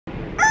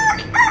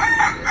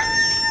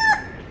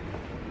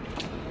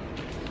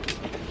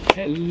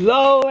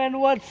Hello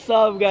and what's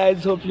up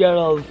guys, hope you are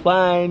all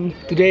fine.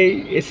 Today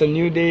is a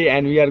new day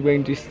and we are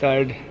going to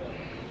start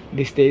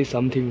this day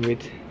something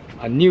with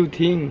a new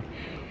thing.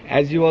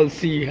 As you all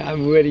see,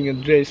 I'm wearing a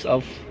dress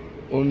of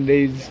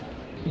Ondays.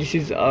 This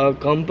is a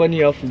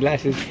company of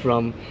glasses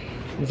from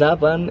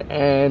Japan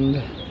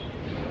and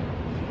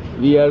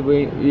we are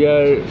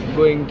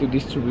going to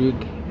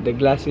distribute the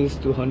glasses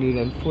to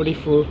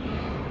 144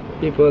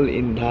 people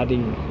in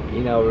Dharing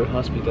in our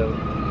hospital.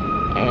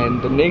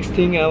 And the next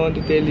thing I want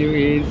to tell you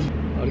is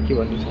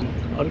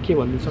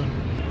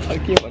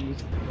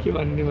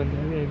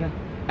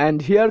and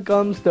here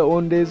comes the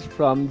Ondays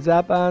from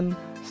Japan,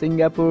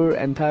 Singapore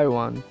and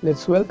Taiwan.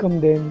 Let's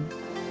welcome them.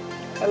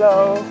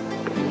 Hello.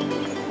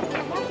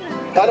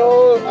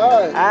 Hello.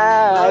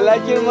 I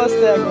like your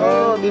mustache.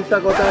 Oh, Mr.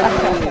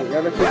 Kotani. You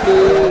have a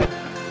cookie.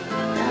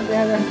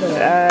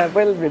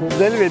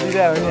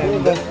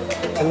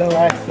 Hello.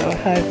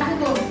 Hi.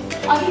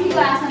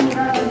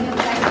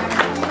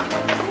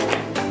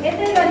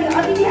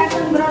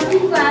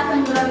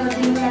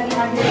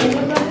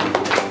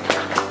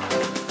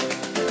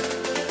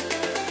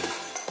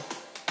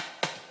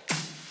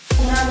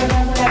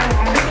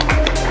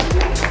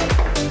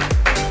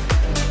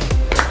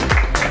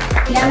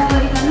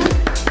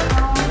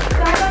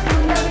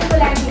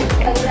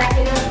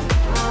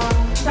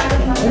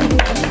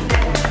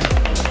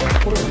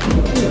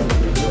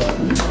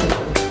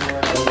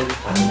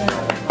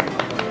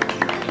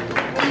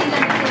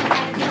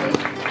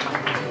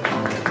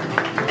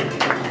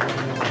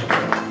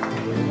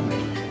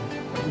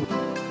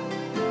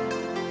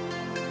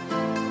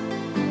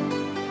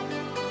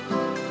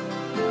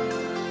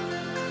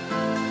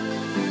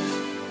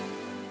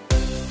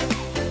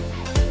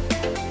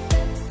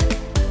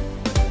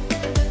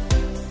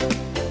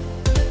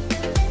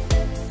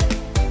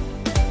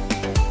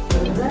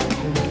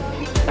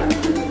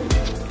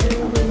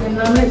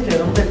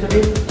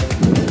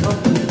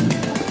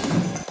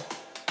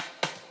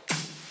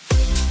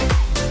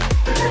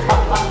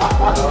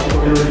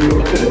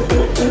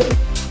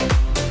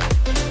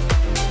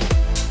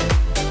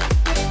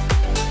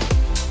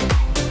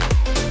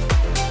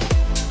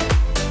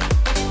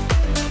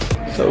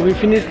 So we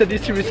finished the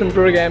distribution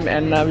program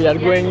and now we are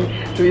going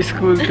to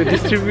school to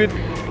distribute,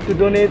 to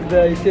donate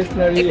the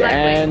stationery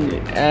and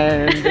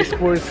the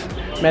sports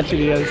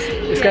materials.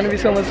 It's gonna be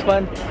so much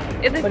fun.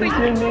 What is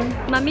your name?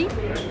 Mommy?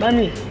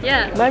 Mommy?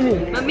 Yeah. Mommy?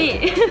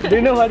 Mommy. Do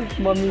you know what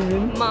mommy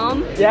means?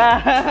 Mom?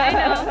 Yeah. I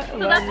know.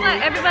 So that's why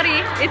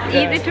everybody, it's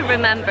easy to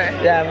remember.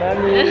 Yeah,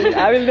 mommy.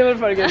 I will never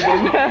forget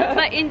them.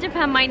 But in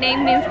Japan, my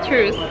name means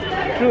truth.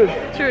 Truth?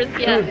 Truth,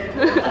 yeah.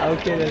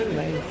 Okay, that's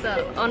nice. So,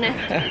 honest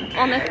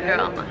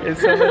girl.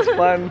 It's so much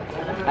fun.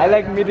 I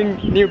like meeting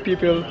new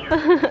people.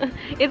 Are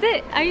you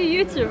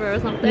a YouTuber or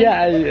something?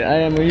 Yeah, I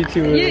am a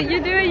YouTuber. You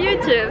do a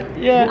YouTube?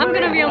 Yeah. I'm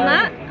gonna be on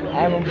that.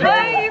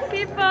 Hi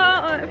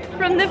people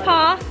from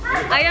Nepal.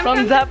 I am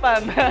from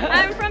Japan.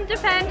 I'm from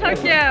Japan,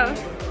 Tokyo.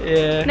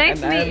 Yeah. Nice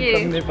to meet you.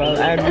 From Nepal.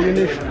 I'm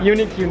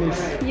unique Unish.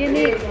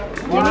 Unique Unish.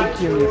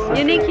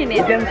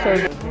 You can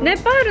search. ネ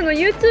パールの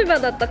YouTuber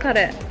だった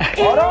彼。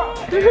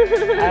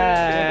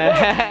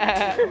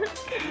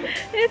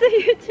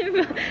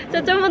YouTuber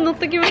社長も乗っ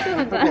てきまし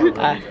たじゃ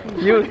あ。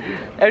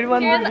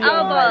Everyone Here's knows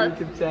our my boss.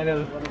 YouTube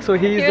channel. So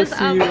he is the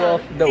CEO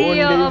of the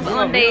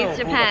Ondays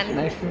Japan.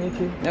 Nice to meet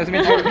you. Nice to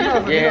meet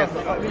you. Yes.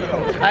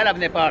 I love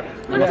Nepal.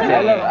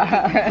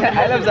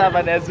 I love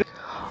Japan as well.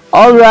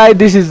 Alright,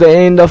 this is the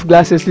end of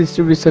glasses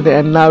distribution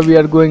and now we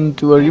are going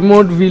to a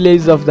remote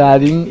village of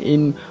Dharing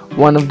in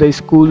one of the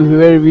school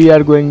where we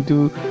are going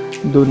to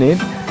donate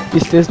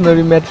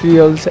stationery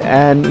materials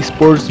and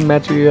sports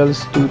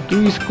materials to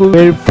two schools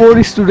where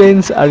 4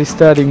 students are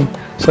studying.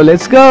 So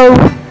let's go!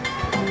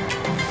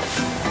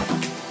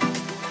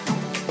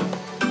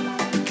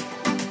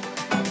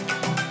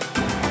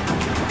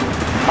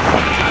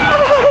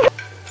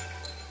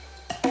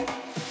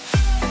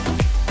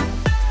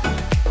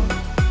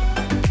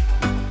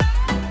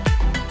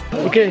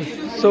 Okay,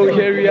 so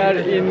here we are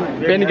in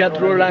Benigat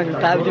Rorang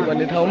Taldi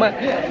भन्ने ठाउँमा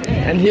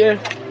and here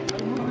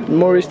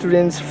more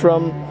students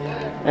from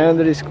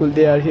another school,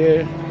 they are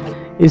here.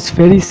 It's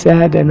very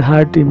sad and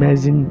hard to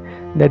imagine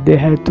that they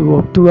had to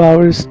walk 2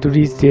 hours to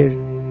reach there.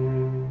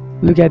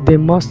 Look at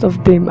them, most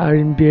of them are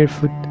in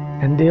barefoot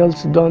and they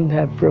also don't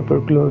have proper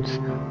clothes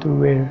to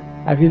wear.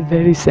 I feel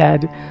very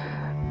sad.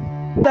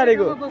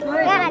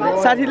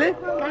 साथीले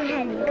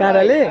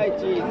काराले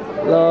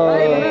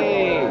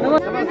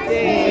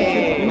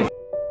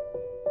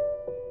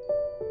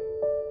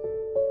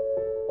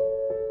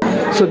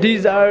So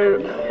these are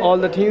all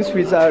the things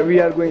which we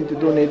are going to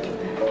donate.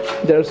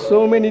 There are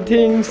so many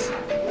things,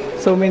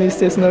 so many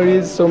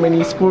stationeries, so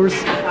many sports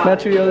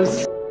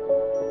materials.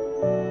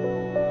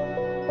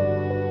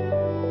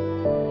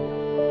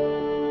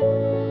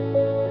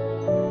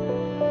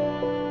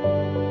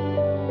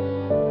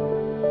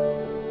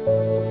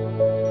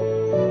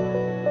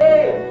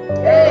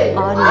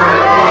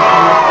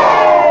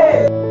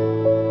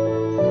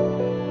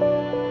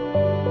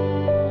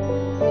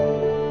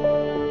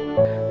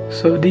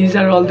 So these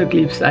are all the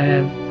clips I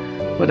have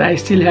but I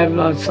still have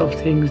lots of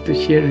things to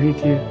share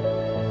with you.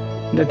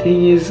 The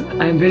thing is,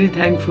 I'm very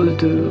thankful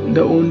to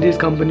the Ondays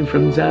company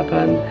from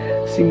Japan,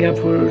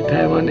 Singapore,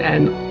 Taiwan,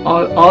 and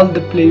all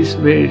the place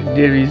where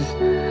there is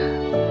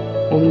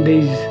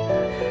Ondays.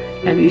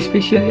 And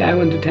especially I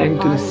want to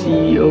thank to the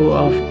CEO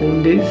of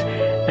Ondays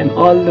and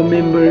all the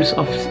members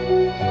of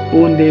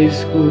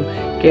Ondays who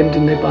came to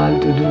Nepal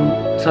to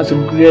do such a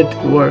great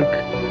work.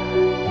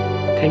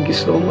 Thank you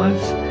so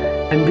much.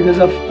 And because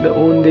of the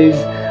Ondays,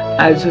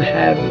 I also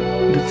have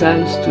the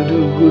chance to do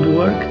good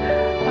work.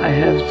 I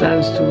have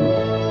chance to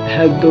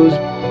help those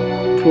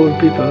poor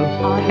people.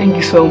 Thank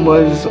you so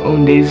much,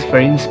 Ondays, for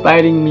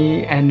inspiring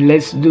me, and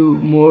let's do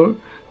more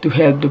to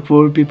help the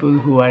poor people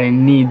who are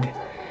in need.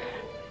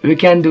 We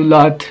can do a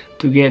lot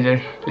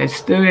together.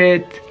 Let's do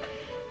it.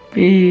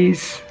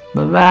 Peace.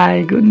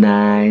 Bye-bye. Good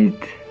night.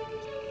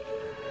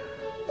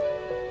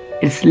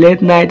 It's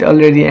late night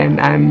already and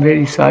I'm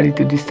very sorry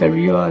to disturb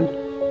you all.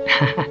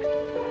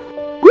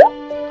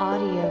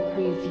 Audio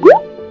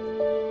preview.